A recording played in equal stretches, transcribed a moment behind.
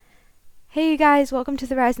Hey you guys, welcome to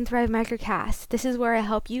the Rise and Thrive Microcast. This is where I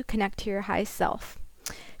help you connect to your highest self.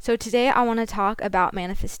 So today I want to talk about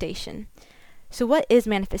manifestation. So what is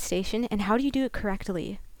manifestation and how do you do it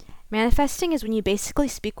correctly? Manifesting is when you basically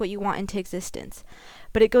speak what you want into existence,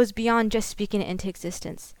 but it goes beyond just speaking it into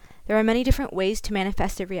existence. There are many different ways to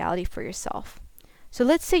manifest a reality for yourself. So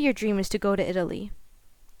let's say your dream is to go to Italy.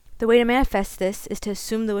 The way to manifest this is to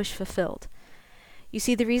assume the wish fulfilled. You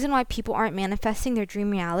see, the reason why people aren't manifesting their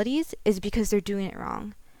dream realities is because they're doing it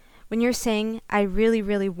wrong. When you're saying, I really,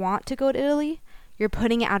 really want to go to Italy, you're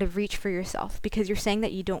putting it out of reach for yourself because you're saying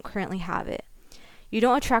that you don't currently have it. You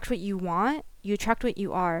don't attract what you want, you attract what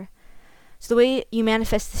you are. So the way you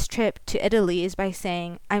manifest this trip to Italy is by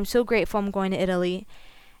saying, I'm so grateful I'm going to Italy,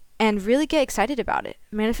 and really get excited about it.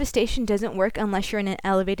 Manifestation doesn't work unless you're in an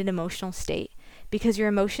elevated emotional state, because your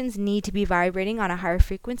emotions need to be vibrating on a higher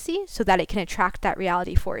frequency so that it can attract that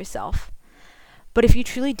reality for yourself. But if you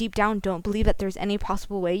truly deep down don't believe that there's any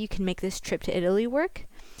possible way you can make this trip to Italy work,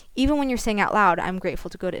 even when you're saying out loud, I'm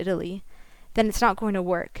grateful to go to Italy, then it's not going to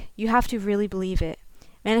work. You have to really believe it.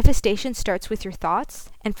 Manifestation starts with your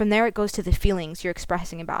thoughts, and from there it goes to the feelings you're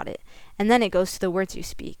expressing about it, and then it goes to the words you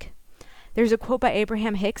speak. There's a quote by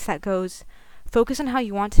Abraham Hicks that goes, focus on how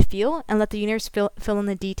you want to feel and let the universe fill in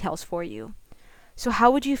the details for you. So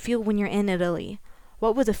how would you feel when you're in Italy?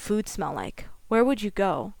 What would the food smell like? Where would you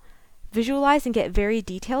go? Visualize and get very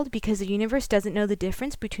detailed because the universe doesn't know the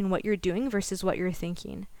difference between what you're doing versus what you're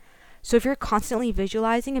thinking. So if you're constantly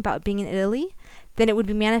visualizing about being in Italy, then it would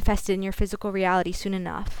be manifested in your physical reality soon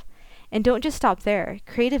enough. And don't just stop there.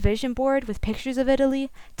 Create a vision board with pictures of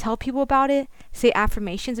Italy, tell people about it, say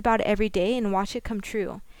affirmations about it every day, and watch it come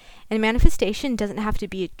true. And manifestation doesn't have to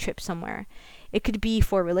be a trip somewhere. It could be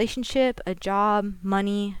for a relationship, a job,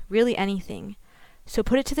 money, really anything. So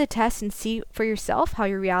put it to the test and see for yourself how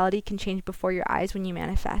your reality can change before your eyes when you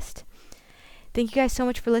manifest. Thank you guys so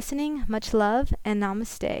much for listening. Much love and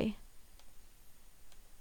namaste.